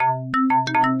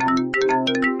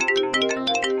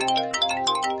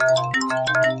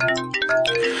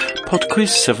PodQuiz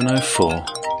 704.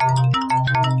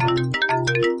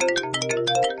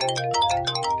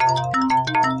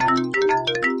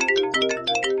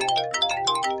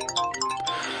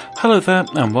 Hello there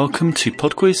and welcome to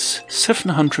PodQuiz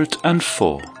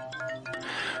 704.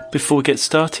 Before we get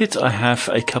started, I have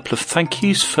a couple of thank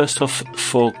yous. First off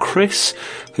for Chris,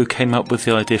 who came up with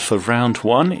the idea for round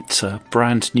one. It's a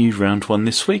brand new round one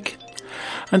this week.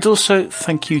 And also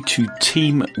thank you to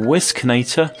Team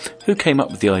Weskinator, who came up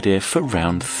with the idea for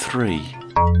round three.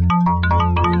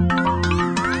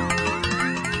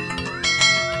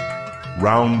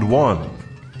 Round one.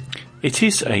 It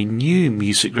is a new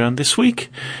music round this week.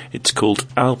 It's called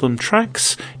Album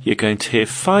Tracks. You're going to hear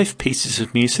 5 pieces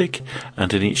of music,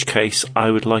 and in each case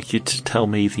I would like you to tell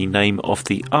me the name of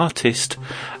the artist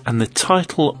and the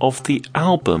title of the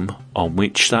album on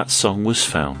which that song was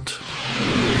found.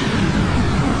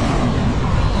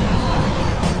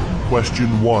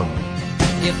 Question 1.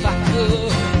 If I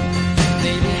could,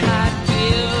 maybe I'd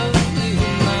give you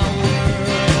my world.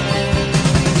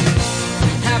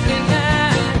 Happy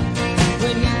night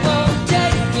when you won't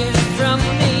take it from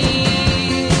me.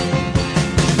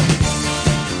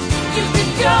 You can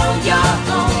go your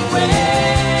own way.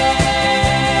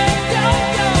 Go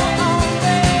your own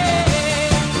way.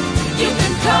 You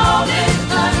can call it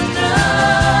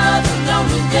another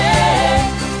lonely day.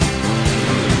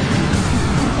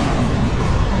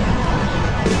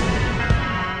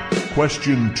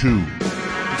 Question 2. Take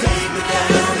me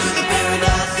down to the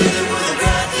paradise city where the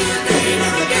grass is green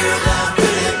and the girls are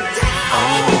pretty.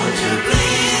 Oh, won't you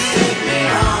please take me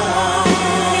home?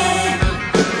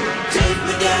 Take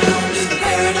me down to the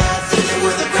paradise city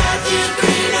where the grass is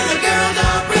green and the girls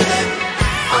are pretty.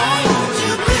 Oh, won't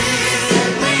you please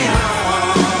take me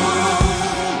home?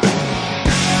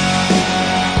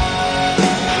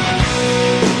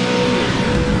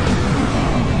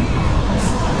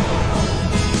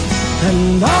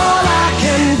 And all I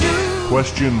can do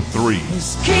Question 3.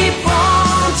 is keep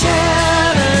on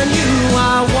telling you I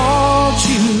want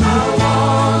you. I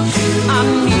want you. I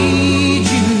need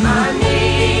you. I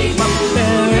need you. But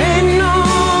there ain't no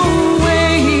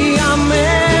way I'm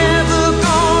ever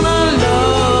gonna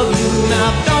love you.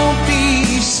 Now don't be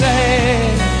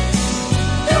sad.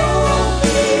 Don't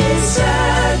be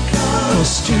sad,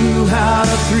 'cause 2 out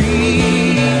of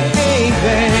 3 ain't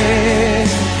bad.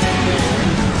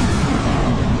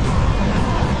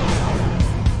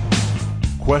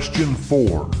 Question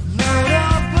 4. Load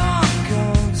up on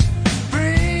guns,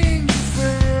 bring your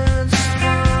friends,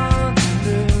 fun to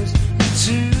lose,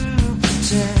 to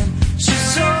pretend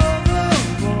she's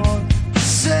overboard,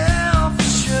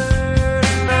 self-assured,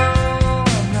 no,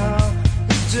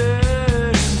 the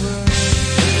dirty word.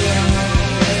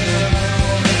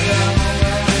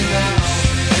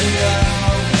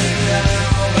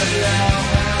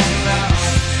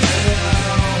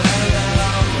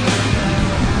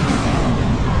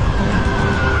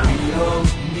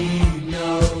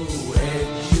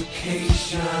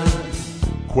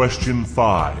 Question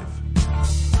 5.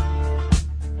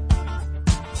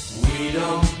 We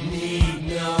don't need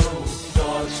no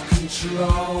thought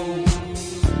control.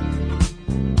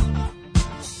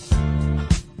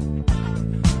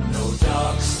 No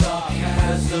dark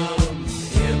sarcasm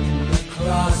in the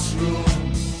classroom.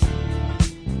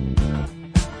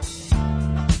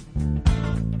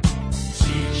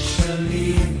 Teacher,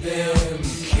 leave them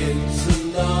kids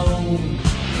alone.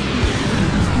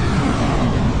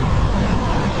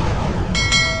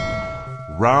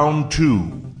 Round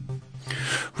 2.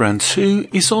 Round 2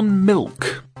 is on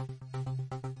milk.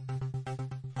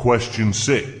 Question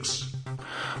 6.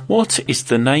 What is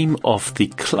the name of the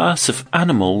class of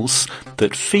animals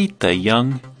that feed their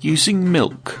young using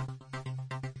milk?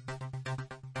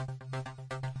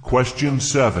 Question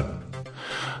 7.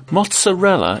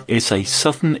 Mozzarella is a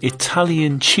southern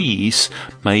Italian cheese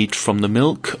made from the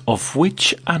milk of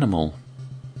which animal?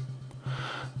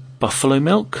 Buffalo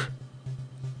milk,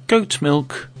 goat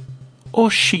milk, or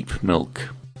sheep milk?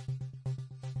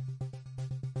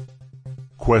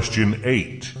 Question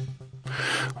 8.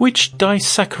 Which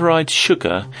disaccharide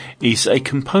sugar is a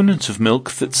component of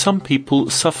milk that some people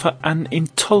suffer an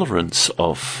intolerance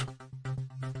of?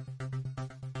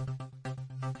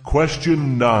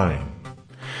 Question 9.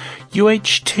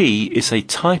 UHT is a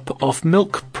type of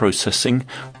milk processing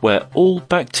where all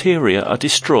bacteria are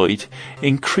destroyed,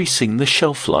 increasing the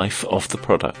shelf life of the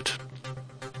product.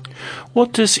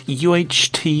 What does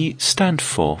UHT stand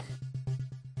for?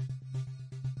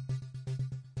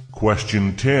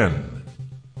 Question 10.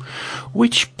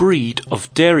 Which breed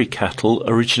of dairy cattle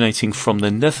originating from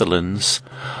the Netherlands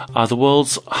are the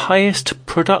world's highest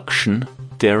production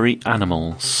dairy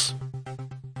animals?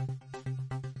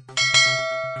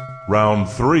 Round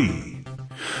 3.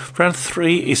 Round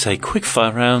 3 is a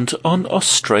quickfire round on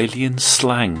Australian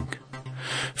slang.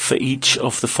 For each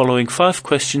of the following 5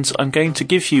 questions, I'm going to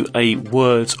give you a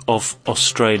word of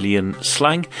Australian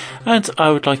slang, and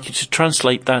I would like you to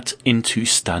translate that into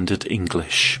standard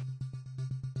English.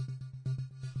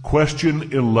 Question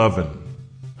 11.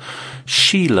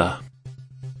 Sheila.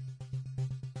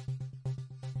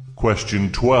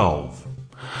 Question 12.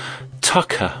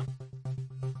 Tucker.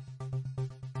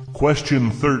 Question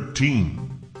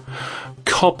 13.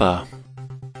 Cobber.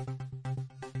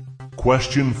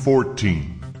 Question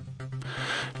 14.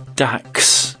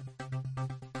 Dax.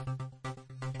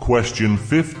 Question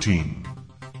 15.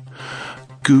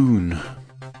 Goon.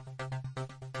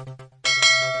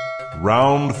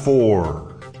 Round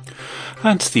 4.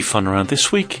 And the fun round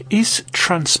this week is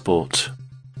transport.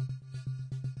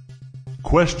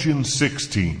 Question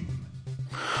 16.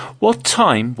 What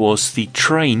time was the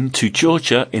train to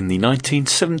Georgia in the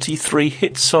 1973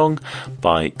 hit song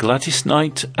by Gladys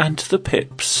Knight and the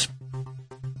Pips?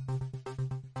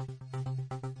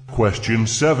 Question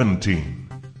 17.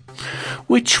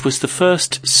 Which was the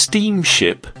first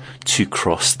steamship to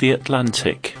cross the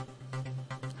Atlantic?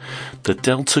 The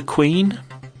Delta Queen,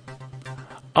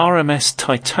 RMS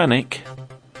Titanic,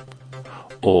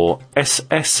 or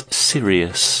SS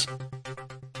Sirius?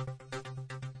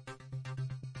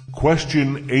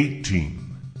 Question 18.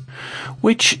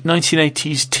 Which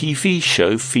 1980s TV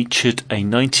show featured a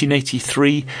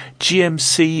 1983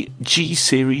 GMC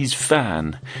G-Series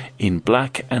van in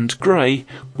black and grey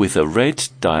with a red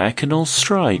diagonal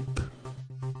stripe?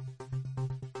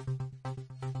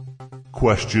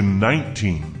 Question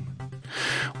 19.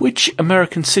 Which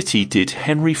American city did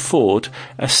Henry Ford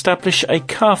establish a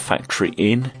car factory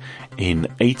in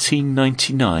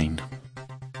 1899?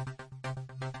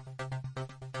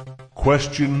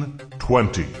 Question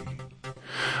 20.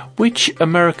 Which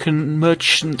American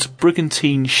merchant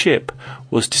brigantine ship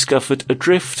was discovered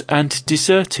adrift and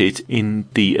deserted in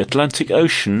the Atlantic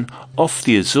Ocean off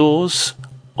the Azores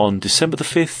on December the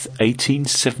 5th,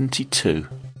 1872?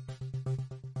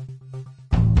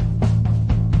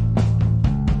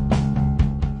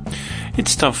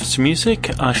 It's time for some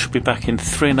music. I shall be back in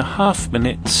 3.5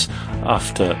 minutes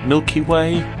after Milky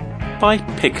Way by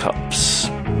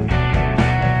Pickups.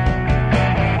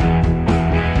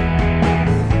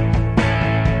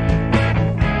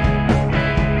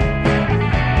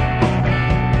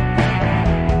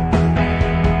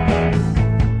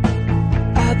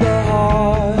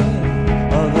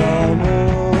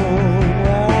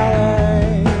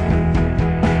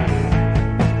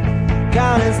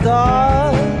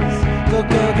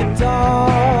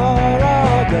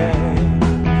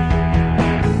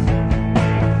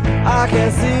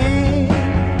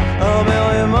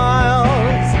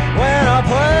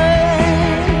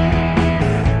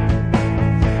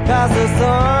 The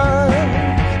sun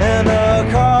and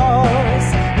across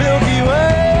Milky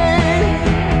Way,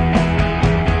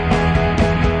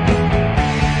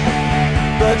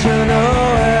 but you know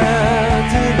where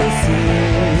to be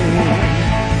seen.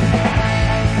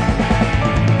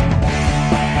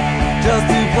 Just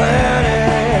 2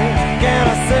 planets, can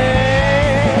I say?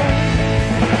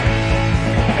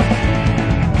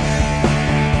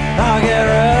 I'll get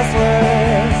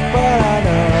restless, but I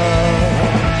know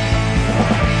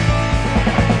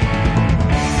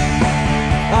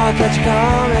I'll catch you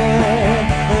coming,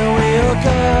 and we'll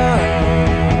come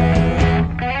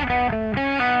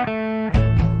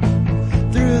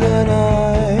through the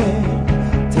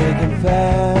night, taking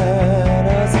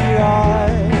fantasy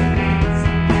rides.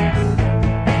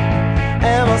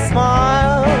 And my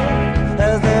smile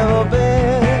has never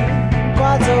been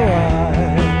quite so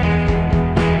wide.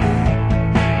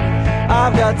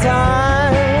 I've got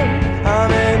time,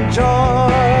 I'm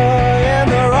enjoying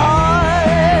the ride.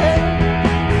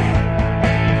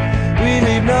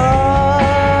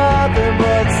 Nothing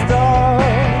but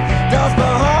stardust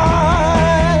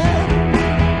behind,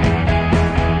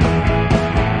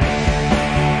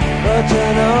 but you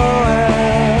know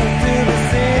where to be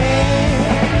seen.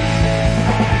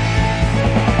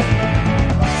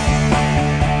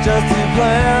 Just 2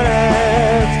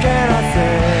 planets, can I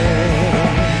say?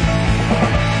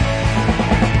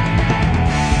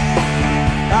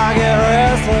 I get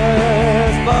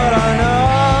restless, but I know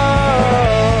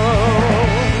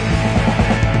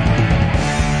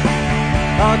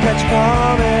I'll catch you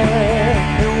coming,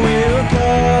 and we'll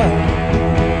come.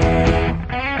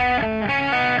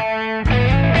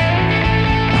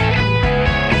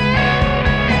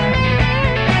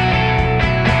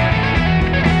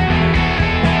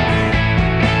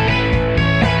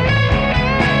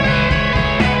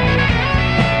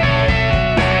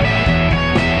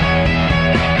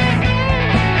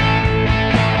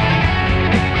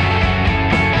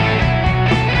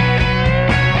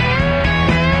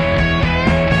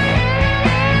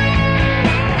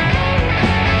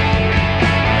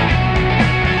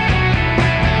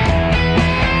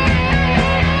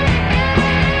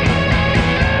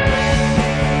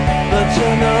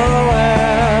 you're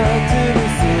nowhere to be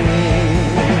seen.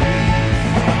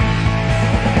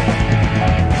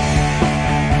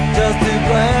 Just 2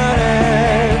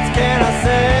 planets, can I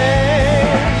say?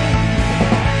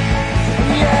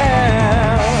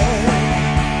 Yeah,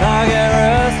 I get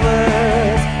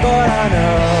restless, but I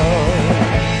know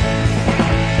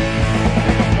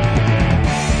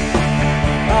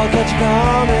I'll catch you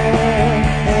coming,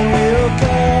 and we'll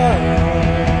go.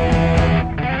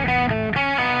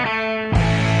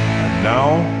 And now,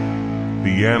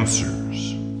 the answers.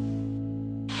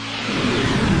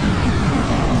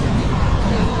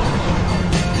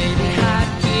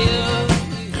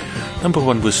 Number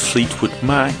 1 was Fleetwood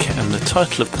Mac, and the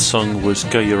title of the song was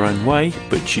Go Your Own Way,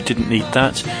 but you didn't need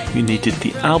that. You needed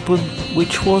the album,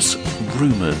 which was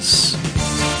Rumours.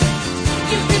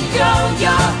 You can go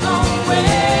your own way.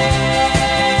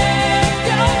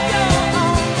 Go your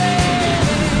own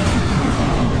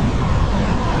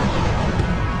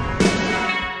way.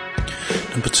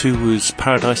 Number 2 was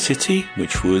Paradise City,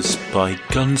 which was by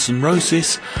Guns N'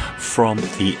 Roses from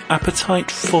the Appetite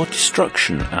for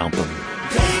Destruction album.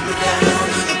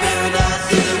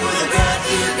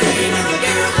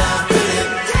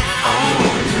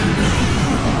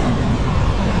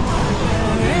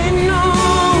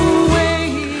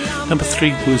 Number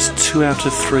 3 was 2 Out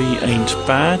of 3 Ain't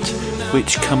Bad,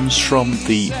 which comes from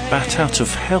the Bat Out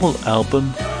of Hell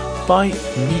album by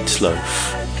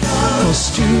Meatloaf.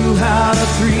 'Cause 2 out of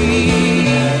 3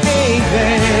 ain't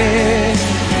bad.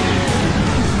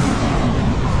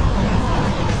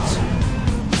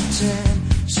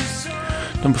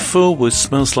 Number 4 was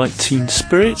Smells Like Teen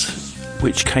Spirit,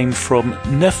 which came from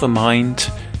Nevermind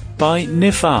by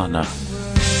Nirvana.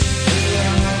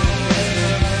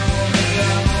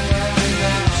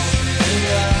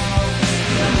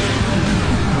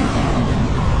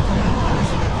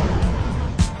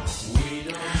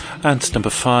 And number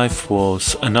 5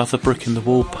 was Another Brick in the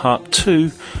Wall Part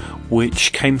 2,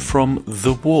 which came from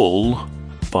The Wall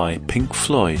by Pink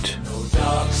Floyd.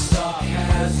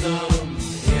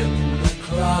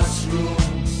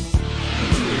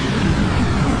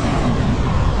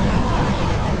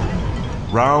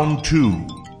 Round 2.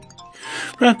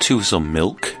 Round 2 was on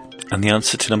milk, and the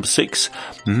answer to number 6,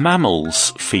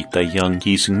 mammals feed their young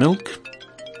using milk.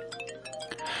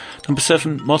 Number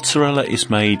 7, mozzarella is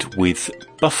made with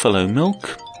buffalo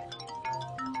milk.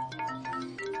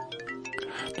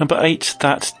 Number 8,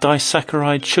 that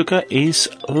disaccharide sugar is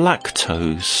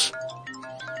lactose.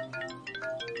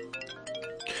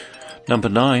 Number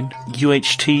 9,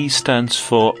 UHT stands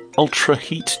for ultra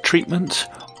heat treatment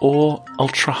or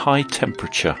ultra high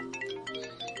temperature.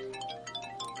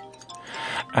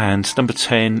 And number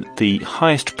 10, the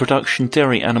highest production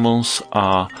dairy animals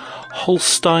are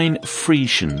Holstein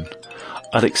Friesian.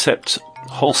 I'd accept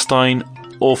Holstein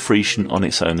or Friesian on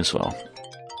its own as well.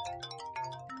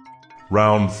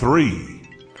 Round 3.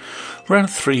 Round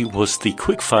 3 was the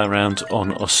quickfire round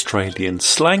on Australian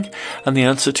slang, and the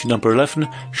answer to number 11,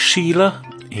 Sheila,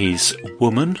 is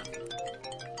woman.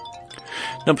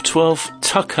 Number 12,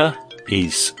 tucker,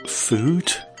 is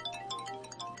food.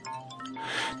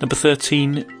 Number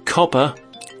 13, cobber,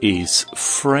 is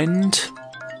friend.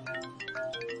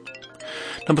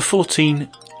 Number 14,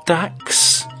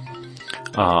 dacks,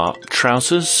 are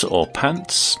trousers or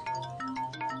pants.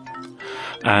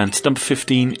 And number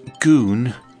 15,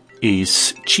 goon,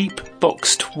 is cheap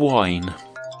boxed wine.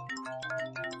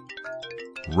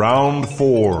 Round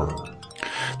 4.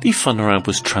 The fun round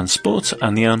was transport,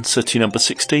 and the answer to number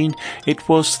 16, it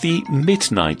was the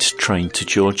midnight train to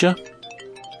Georgia.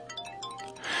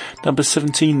 Number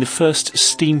 17, the first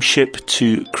steamship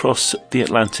to cross the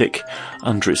Atlantic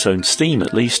under its own steam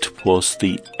at least, was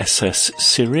the SS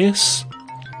Sirius.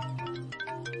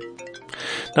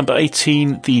 Number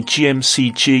 18, the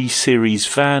GMC-G series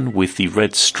van with the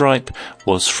red stripe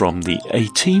was from the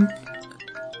A-Team.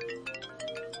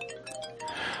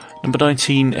 Number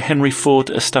 19, Henry Ford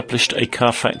established a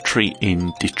car factory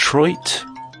in Detroit.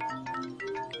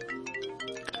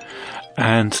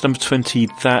 And number 20,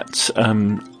 that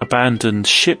abandoned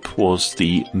ship was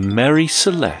the Mary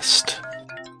Celeste.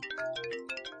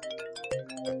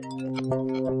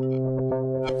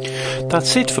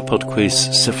 That's it for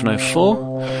PodQuiz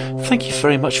 704. Thank you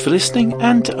very much for listening,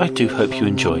 and I do hope you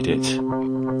enjoyed it.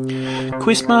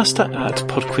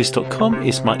 Quizmaster@podquiz.com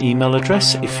is my email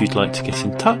address if you'd like to get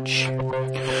in touch.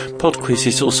 PodQuiz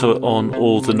is also on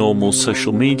all the normal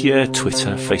social media,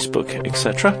 Twitter, Facebook,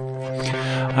 etc.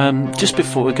 Just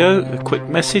before we go, a quick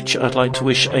message. I'd like to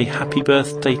wish a happy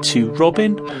birthday to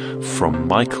Robin from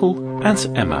Michael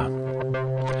and Emma.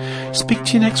 Speak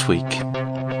to you next week.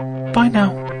 Bye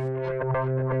now.